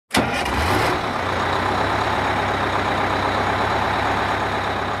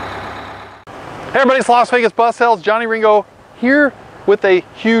Hey everybody, it's Las Vegas Bus Sales. Johnny Ringo here with a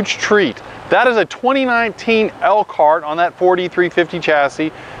huge treat. That is a 2019 Elkhart on that 4350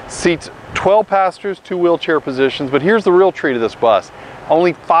 chassis. Seats 12 passengers, 2 wheelchair positions. But here's the real treat of this bus.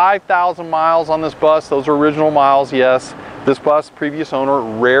 Only 5,000 miles on this bus. Those are original miles, yes. This bus, previous owner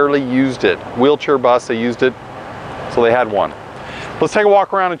rarely used it. Wheelchair bus, they used it, so they had one. Let's take a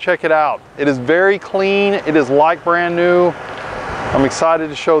walk around and check it out. It is very clean. It is like brand new. I'm excited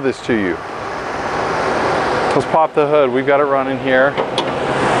to show this to you. Let's pop the hood. We've got it running here.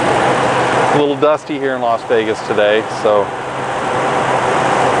 A little dusty here in Las Vegas today, so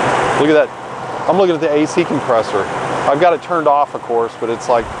look at that. I'm looking at the AC compressor. I've got it turned off, of course, but it's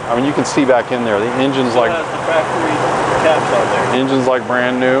like, I mean, you can see back in there. The engine's like, has the factory caps on there. Engine's like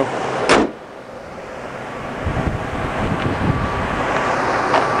brand new.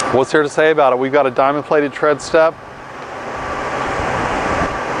 What's there to say about it? We've got a diamond plated tread step.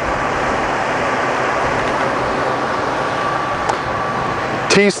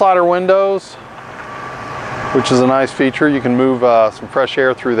 T-slider windows, which is a nice feature. You can move some fresh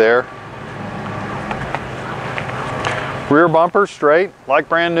air through there. Rear bumper straight, like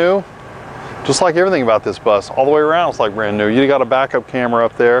brand new. Just like everything about this bus. All the way around it's like brand new. You got a backup camera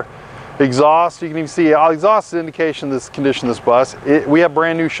up there. Exhaust, you can even see, exhaust is an indication of this condition of this bus. We have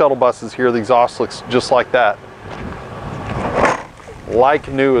brand new shuttle buses here. The exhaust looks just like that. Like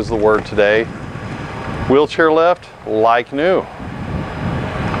new is the word today. Wheelchair lift, like new.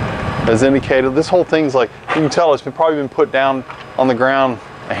 As indicated, this whole thing's like, you can tell it's probably been put down on the ground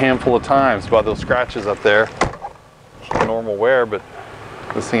a handful of times by those scratches up there. Normal wear, but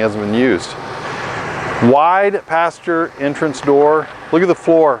this thing hasn't been used. Wide passenger entrance door. Look at the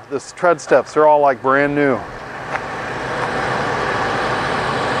floor, this tread steps, they're all like brand new.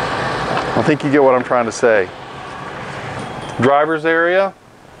 I think you get what I'm trying to say. Driver's area,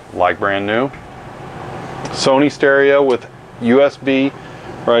 like brand new. Sony stereo with USB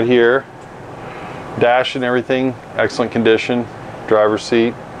right here. Dash and everything, excellent condition. Driver's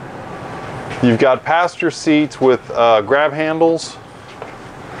seat. You've got passenger seats with grab handles,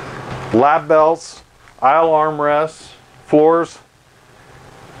 lap belts, aisle armrests, floors.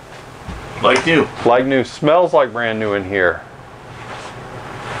 Like new. Like new. Smells like brand new in here.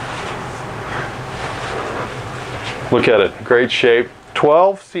 Look at it, great shape.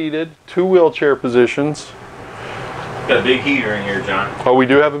 12 seated, 2 wheelchair positions. Got a big heater in here, John. Oh, we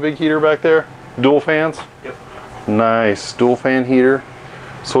do have a big heater back there? Dual fans? Yep. Nice, dual fan heater.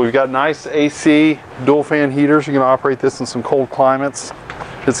 So we've got nice AC, dual fan heaters. You can operate this in some cold climates.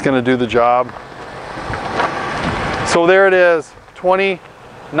 It's gonna do the job. So there it is,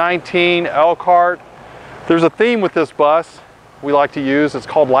 2019 Elkhart. There's a theme with this bus we like to use. It's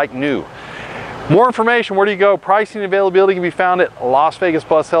called Like New. More information, where do you go? Pricing and availability can be found at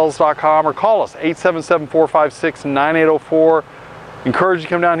LasVegasBusSales.com or call us 877-456-9804. Encourage you to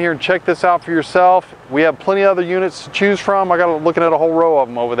come down here and check this out for yourself. We have plenty of other units to choose from. I got looking at a whole row of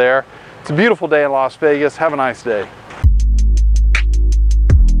them over there. It's a beautiful day in Las Vegas. Have a nice day.